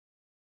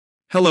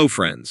Hello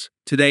friends,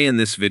 today in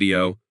this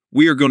video,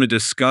 we are going to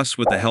discuss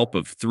with the help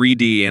of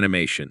 3D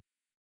animation,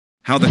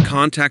 how the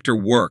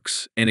contactor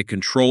works and it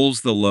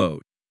controls the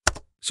load.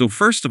 So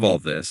first of all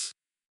this,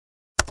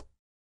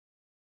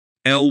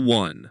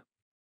 L1,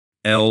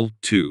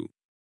 L2,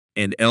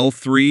 and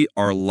L3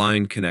 are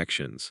line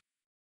connections,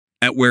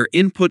 at where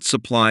input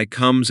supply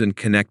comes and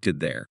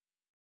connected there.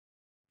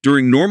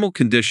 During normal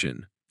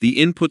condition,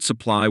 the input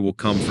supply will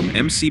come from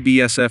MCB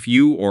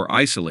SFU or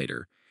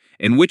isolator,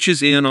 and which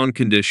is in on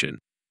condition.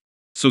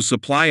 So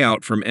supply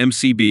out from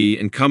MCB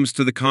and comes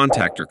to the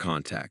contactor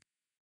contact,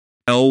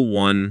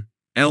 L1,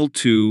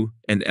 L2,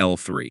 and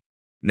L3.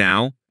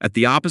 Now, at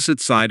the opposite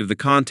side of the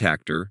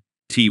contactor,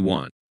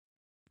 T1,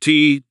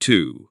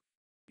 T2,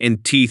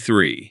 and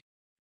T3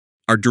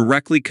 are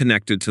directly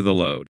connected to the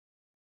load.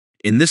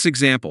 In this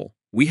example,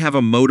 we have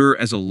a motor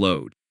as a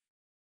load.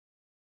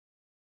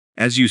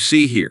 As you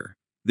see here,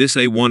 this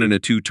A1 and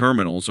A2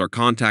 terminals are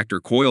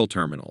contactor coil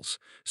terminals,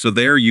 so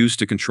they are used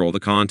to control the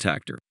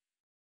contactor.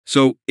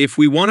 So, if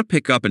we want to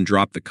pick up and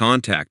drop the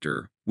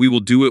contactor, we will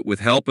do it with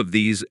help of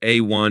these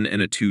A1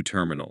 and A2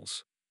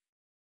 terminals.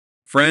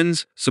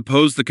 Friends,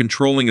 suppose the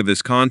controlling of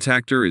this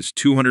contactor is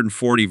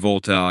 240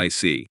 volt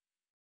IC.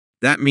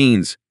 That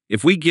means,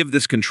 if we give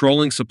this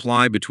controlling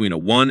supply between a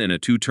 1 and a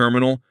 2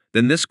 terminal,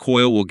 then this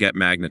coil will get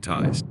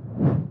magnetized.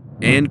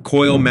 And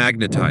coil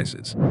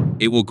magnetizes.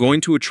 It will going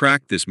to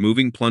attract this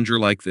moving plunger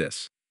like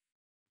this.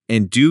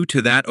 And due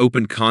to that,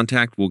 open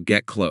contact will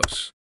get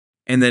close.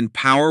 And then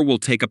power will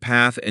take a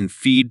path and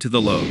feed to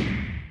the load.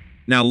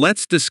 Now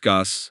let's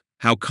discuss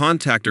how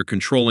contactor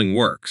controlling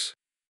works.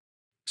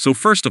 So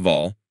first of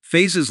all,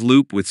 phases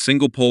loop with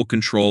single pole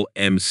control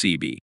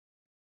MCB.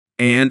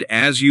 And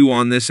as you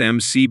on this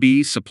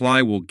MCB,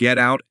 supply will get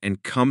out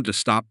and come to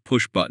stop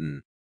push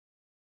button.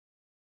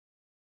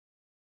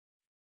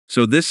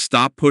 So this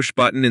stop push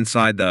button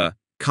inside the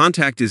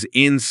contact is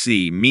in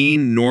C,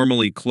 mean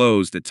normally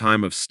closed at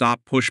time of stop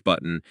push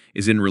button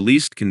is in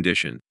released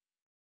condition.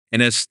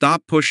 And as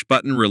stop push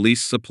button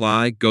release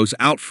supply goes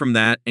out from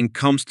that and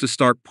comes to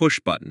start push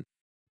button.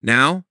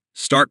 Now,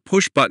 start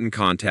push button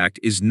contact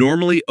is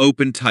normally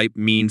open type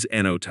means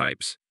NO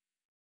types.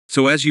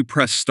 So as you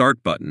press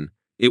start button,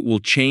 it will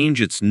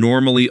change its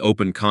normally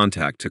open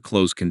contact to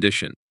close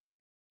condition.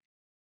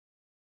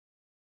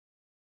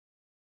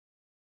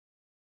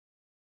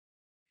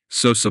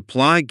 So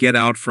supply get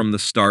out from the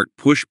start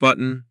push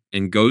button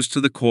and goes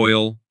to the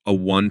coil, a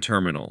 1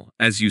 terminal,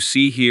 as you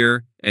see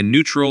here, and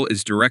neutral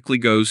is directly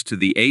goes to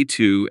the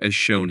A2 as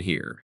shown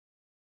here.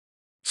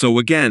 So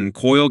again,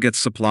 coil gets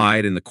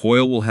supplied and the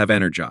coil will have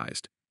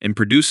energized and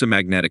produce a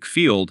magnetic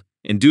field,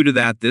 and due to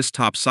that this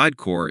top side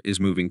core is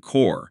moving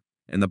core,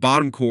 and the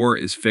bottom core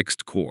is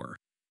fixed core.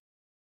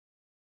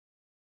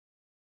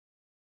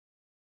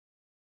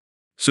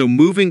 So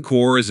moving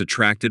core is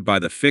attracted by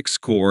the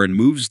fixed core and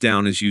moves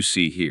down as you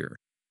see here.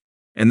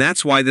 And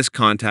that's why this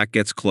contact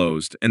gets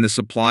closed and the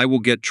supply will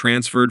get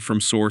transferred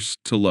from source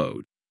to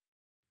load.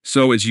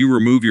 So as you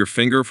remove your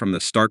finger from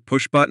the start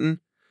push button,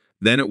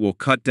 then it will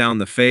cut down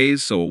the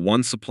phase so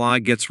one supply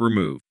gets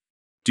removed.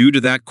 Due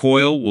to that,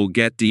 coil will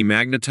get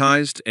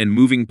demagnetized and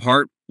moving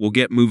part will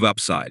get move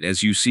upside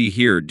as you see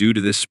here due to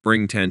this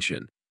spring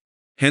tension.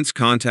 Hence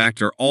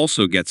contactor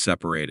also gets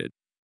separated.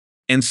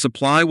 And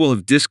supply will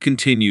have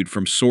discontinued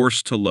from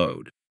source to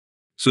load.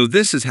 So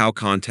this is how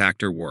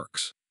contactor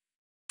works.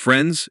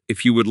 Friends,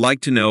 if you would like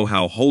to know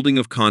how holding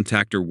of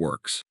contactor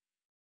works,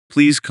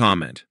 please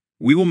comment.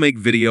 We will make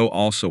video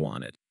also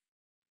on it.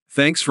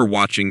 Thanks for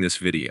watching this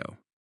video.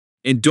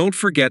 And don't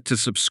forget to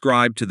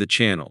subscribe to the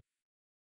channel.